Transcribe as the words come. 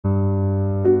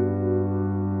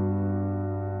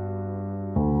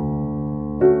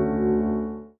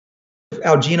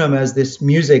our genome as this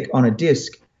music on a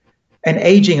disc, and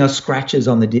aging are scratches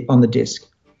on the disc.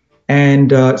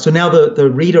 And so now the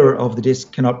reader of the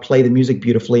disc cannot play the music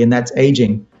beautifully, and that's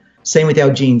aging. Same with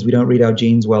our genes. We don't read our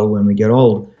genes well when we get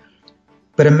old.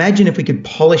 But imagine if we could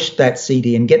polish that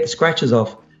CD and get the scratches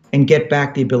off and get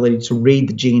back the ability to read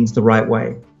the genes the right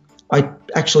way. I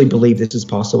actually believe this is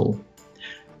possible.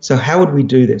 So how would we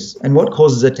do this? And what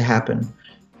causes it to happen?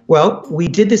 Well, we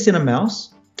did this in a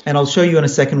mouse, and I'll show you in a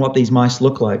second what these mice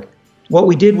look like. What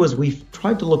we did was we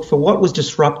tried to look for what was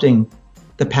disrupting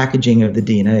the packaging of the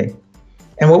DNA.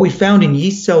 And what we found in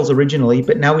yeast cells originally,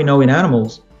 but now we know in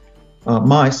animals,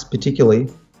 mice particularly,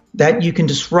 that you can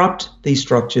disrupt these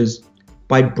structures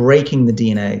by breaking the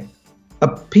DNA.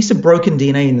 A piece of broken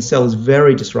DNA in the cell is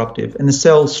very disruptive, and the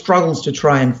cell struggles to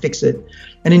try and fix it.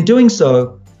 And in doing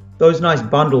so, those nice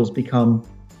bundles become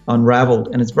unraveled,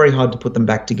 and it's very hard to put them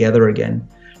back together again.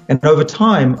 And over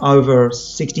time, over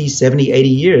 60, 70, 80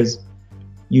 years,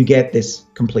 you get this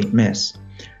complete mess.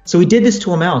 So we did this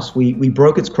to a mouse. We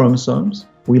broke its chromosomes,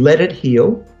 we let it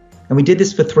heal, and we did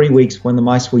this for 3 weeks when the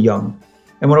mice were young.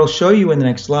 And what I'll show you in the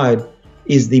next slide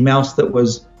is the mouse that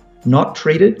was not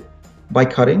treated by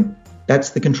cutting.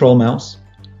 That's the control mouse.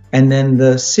 And then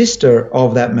the sister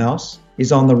of that mouse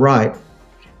is on the right.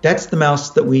 That's the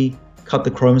mouse that we cut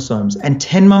the chromosomes. And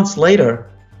 10 months later,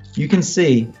 you can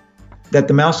see that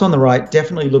the mouse on the right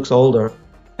definitely looks older,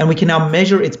 and we can now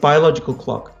measure its biological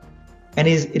clock. And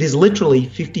it is literally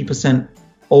 50%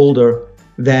 older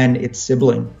than its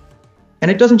sibling.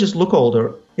 And it doesn't just look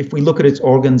older. If we look at its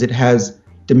organs, it has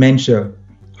dementia,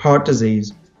 heart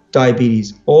disease,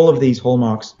 diabetes. All of these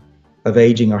hallmarks of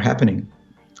aging are happening.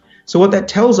 So what that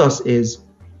tells us is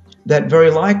that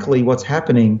very likely what's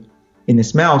happening in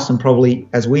this mouse, and probably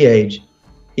as we age,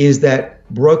 is that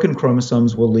broken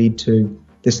chromosomes will lead to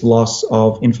this loss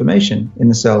of information in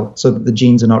the cell so that the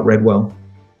genes are not read well,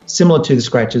 similar to the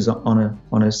scratches on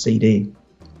a CD.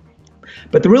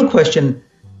 But the real question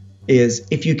is,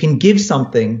 if you can give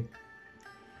something,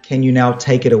 can you now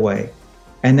take it away?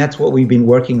 And that's what we've been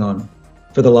working on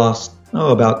for the last,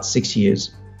 about 6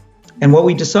 years. And what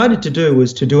we decided to do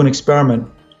was to do an experiment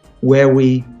where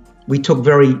we took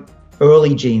very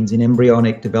early genes in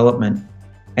embryonic development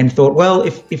and thought, well,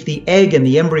 if the egg and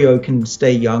the embryo can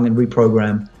stay young and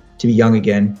reprogram to be young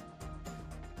again,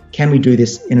 can we do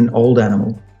this in an old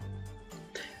animal?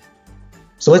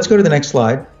 So let's go to the next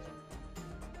slide.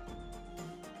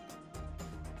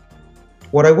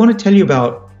 What I want to tell you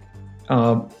about,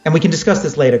 and we can discuss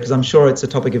this later because I'm sure it's a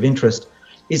topic of interest,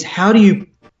 is how do you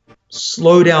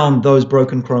slow down those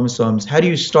broken chromosomes? How do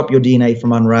you stop your DNA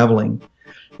from unraveling?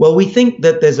 Well, we think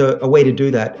that there's a way to do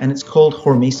that, and it's called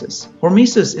hormesis.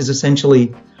 Hormesis is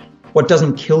essentially what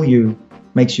doesn't kill you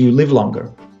makes you live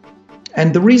longer.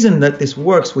 And the reason that this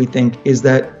works, we think, is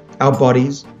that our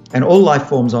bodies and all life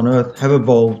forms on Earth have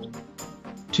evolved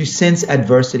to sense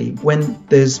adversity. When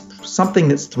there's something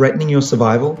that's threatening your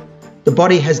survival, the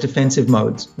body has defensive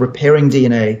modes, repairing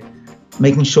DNA,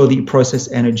 making sure that you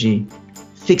process energy,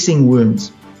 fixing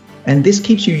wounds, and this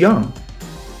keeps you young.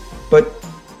 But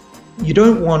you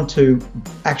don't want to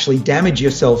actually damage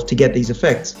yourself to get these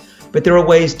effects, but there are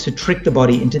ways to trick the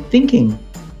body into thinking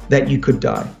that you could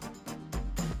die.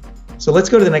 So let's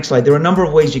go to the next slide. There are a number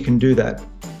of ways you can do that.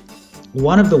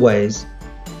 One of the ways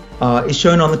is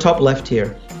shown on the top left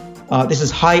here. This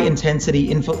is high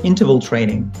intensity interval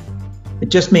training. It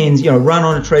just means, run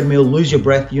on a treadmill, lose your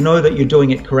breath. You know that you're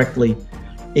doing it correctly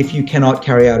if you cannot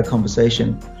carry out a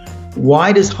conversation.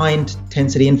 Why does high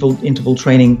intensity interval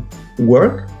training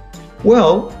work?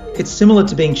 Well, it's similar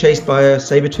to being chased by a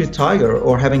saber-toothed tiger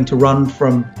or having to run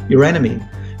from your enemy.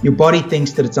 Your body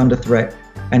thinks that it's under threat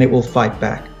and it will fight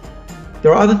back.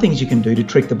 There are other things you can do to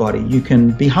trick the body. You can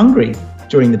be hungry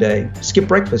during the day, skip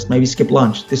breakfast, maybe skip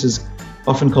lunch. This is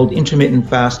often called intermittent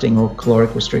fasting or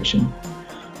caloric restriction.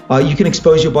 You can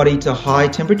expose your body to high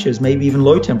temperatures, maybe even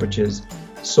low temperatures,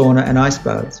 sauna and ice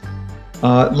baths.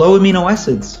 Low amino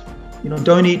acids.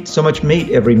 Don't eat so much meat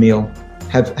every meal.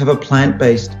 Have a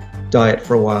plant-based diet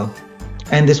for a while.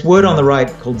 And this word on the right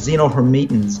called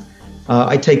xenohermetins,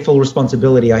 I take full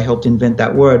responsibility. I helped invent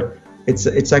that word.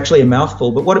 It's actually a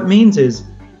mouthful, but what it means is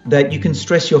that you can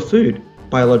stress your food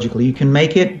biologically. You can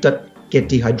make it get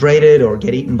dehydrated or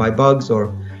get eaten by bugs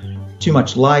or too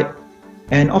much light.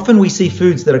 And often we see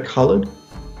foods that are colored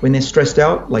when they're stressed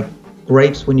out, like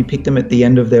grapes when you pick them at the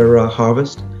end of their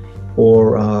harvest,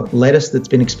 or lettuce that's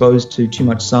been exposed to too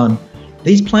much sun.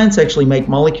 These plants actually make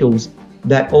molecules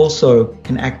that also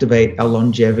can activate our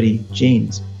longevity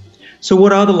genes. So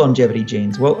what are the longevity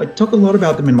genes? Well, I talk a lot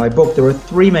about them in my book. There are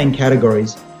 3 main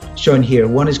categories shown here.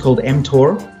 One is called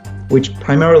mTOR, which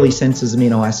primarily senses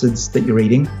amino acids that you're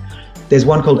eating. There's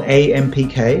one called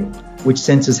AMPK, which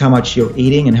senses how much you're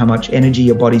eating and how much energy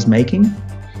your body's making.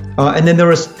 And then there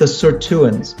are the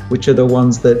sirtuins, which are the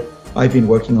ones that I've been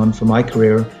working on for my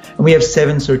career. And we have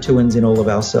 7 sirtuins in all of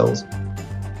our cells.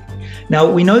 Now,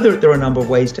 we know that there are a number of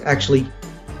ways to actually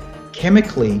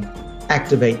chemically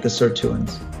activate the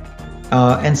sirtuins.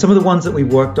 And some of the ones that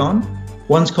we've worked on,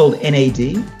 one's called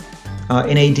NAD.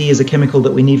 NAD is a chemical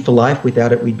that we need for life.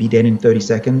 Without it, we'd be dead in 30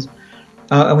 seconds.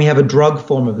 And we have a drug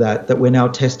form of that we're now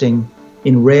testing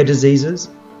in rare diseases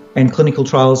and clinical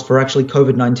trials for actually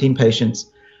COVID-19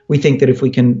 patients. We think that if we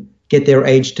can get their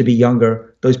age to be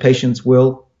younger, those patients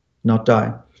will not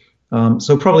die.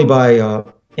 So probably by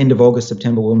end of August,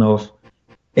 September, we'll know if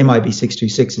MIB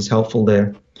 626 is helpful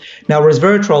there. Now,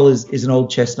 resveratrol is an old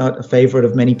chestnut, a favorite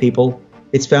of many people.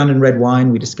 It's found in red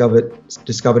wine. We discovered it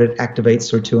activates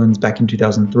sirtuins back in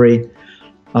 2003.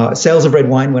 Sales of red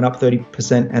wine went up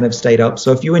 30% and have stayed up.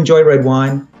 So if you enjoy red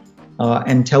wine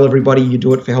and tell everybody you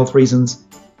do it for health reasons,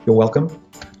 you're welcome.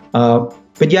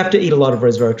 But you have to eat a lot of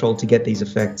resveratrol to get these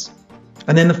effects.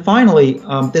 And then finally,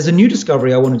 there's a new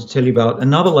discovery I wanted to tell you about.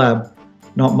 Another lab,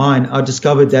 not mine,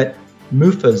 discovered that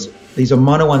MUFAs, these are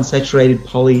monounsaturated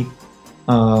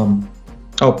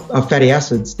fatty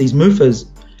acids. These MUFAs,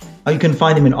 you can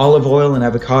find them in olive oil and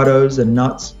avocados and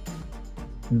nuts.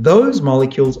 Those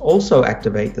molecules also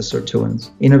activate the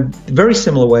sirtuins in a very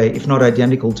similar way, if not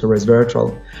identical to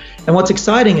resveratrol. And what's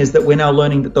exciting is that we're now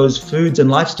learning that those foods and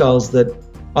lifestyles that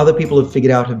other people have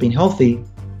figured out have been healthy,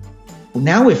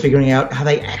 now we're figuring out how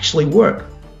they actually work.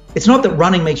 It's not that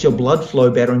running makes your blood flow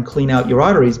better and clean out your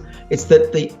arteries. It's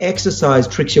that the exercise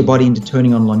tricks your body into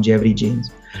turning on longevity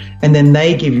genes. And then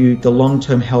they give you the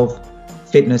long-term health,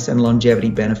 fitness, and longevity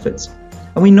benefits.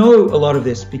 And we know a lot of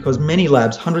this because many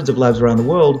labs, hundreds of labs around the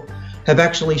world, have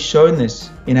actually shown this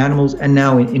in animals and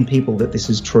now in people that this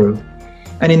is true.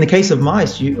 And in the case of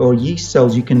mice or yeast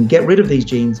cells, you can get rid of these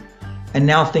genes, and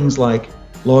now things like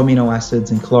low amino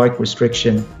acids and caloric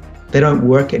restriction, they don't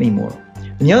work anymore.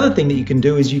 And the other thing that you can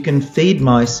do is you can feed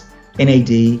mice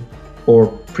NAD or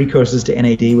precursors to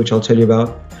NAD, which I'll tell you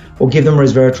about, or give them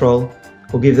resveratrol,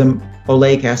 or give them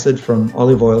oleic acid from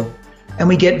olive oil, and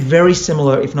we get very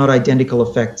similar, if not identical,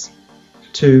 effects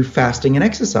to fasting and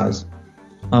exercise.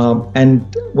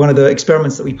 And one of the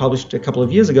experiments that we published a couple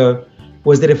of years ago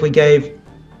was that if we gave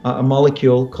a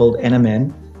molecule called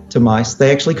NMN to mice,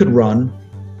 they actually could run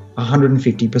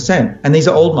 150%. And these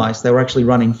are old mice. They were actually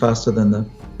running faster than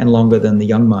and longer than the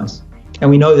young mice. And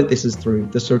we know that this is through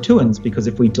the sirtuins, because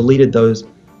if we deleted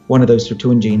one of those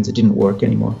sirtuin genes, it didn't work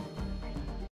anymore.